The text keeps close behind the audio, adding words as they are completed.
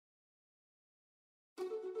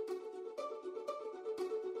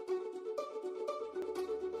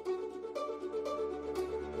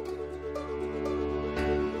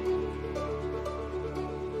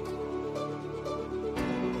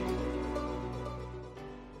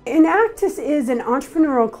Enactus is an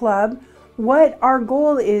entrepreneurial club. What our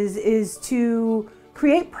goal is to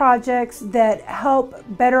create projects that help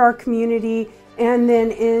better our community and then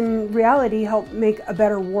in reality help make a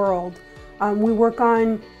better world. We work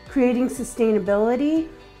on creating sustainability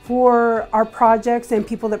for our projects and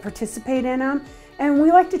people that participate in them. And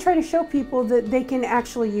we like to try to show people that they can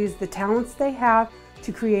actually use the talents they have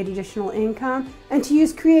to create additional income and to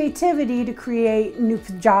use creativity to create new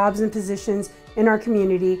jobs and positions in our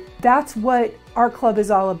community. That's what our club is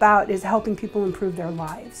all about, is helping people improve their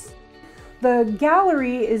lives. The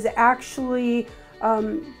gallery is actually,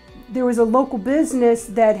 there was a local business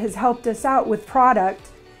that has helped us out with product,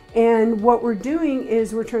 and what we're doing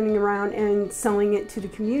is we're turning around and selling it to the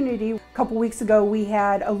community. A couple weeks ago we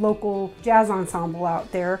had a local jazz ensemble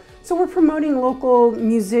out there, so we're promoting local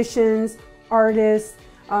musicians, artists,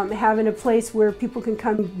 having a place where people can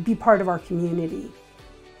come be part of our community.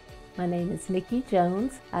 My name is Nikki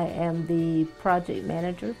Jones. I am the project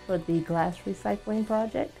manager for the glass recycling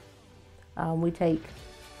project. We take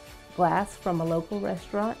glass from a local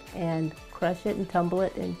restaurant and crush it and tumble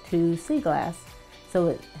it into sea glass. So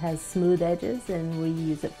it has smooth edges, and we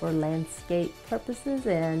use it for landscape purposes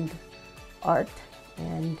and art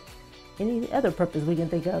and any other purpose we can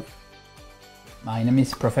think of. My name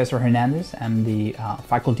is Professor Hernandez. I'm the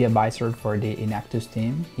faculty advisor for the Enactus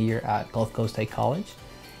team here at Gulf Coast State College.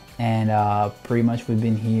 And pretty much we've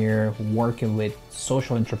been here working with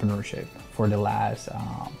social entrepreneurship for the last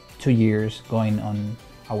 2 years, going on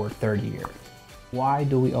our third year. Why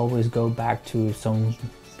do we always go back to some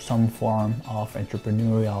form of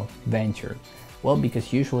entrepreneurial venture? Well,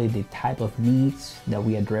 because usually the type of needs that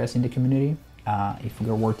we address in the community, if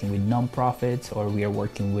we're working with nonprofits or we are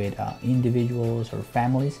working with individuals or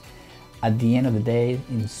families, at the end of the day,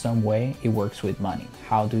 in some way, it works with money.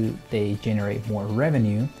 How do they generate more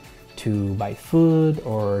revenue to buy food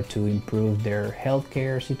or to improve their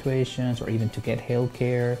healthcare situations, or even to get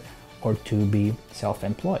healthcare, or to be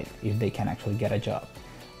self-employed if they can actually get a job?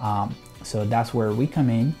 So that's where we come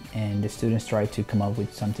in, and the students try to come up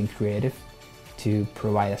with something creative to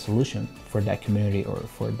provide a solution for that community or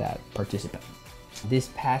for that participant. This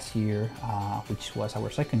past year, which was our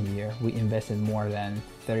second year, we invested more than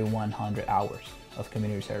 3,100 hours of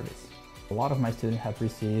community service. A lot of my students have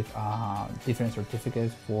received different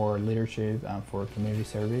certificates for leadership and for community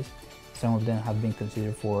service. Some of them have been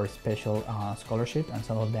considered for special scholarship, and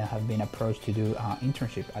some of them have been approached to do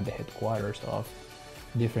internship at the headquarters of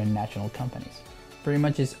different national companies. Pretty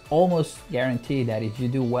much it's almost guaranteed that if you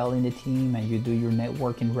do well in the team and you do your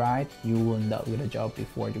networking right, you will end up with a job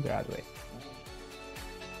before you graduate.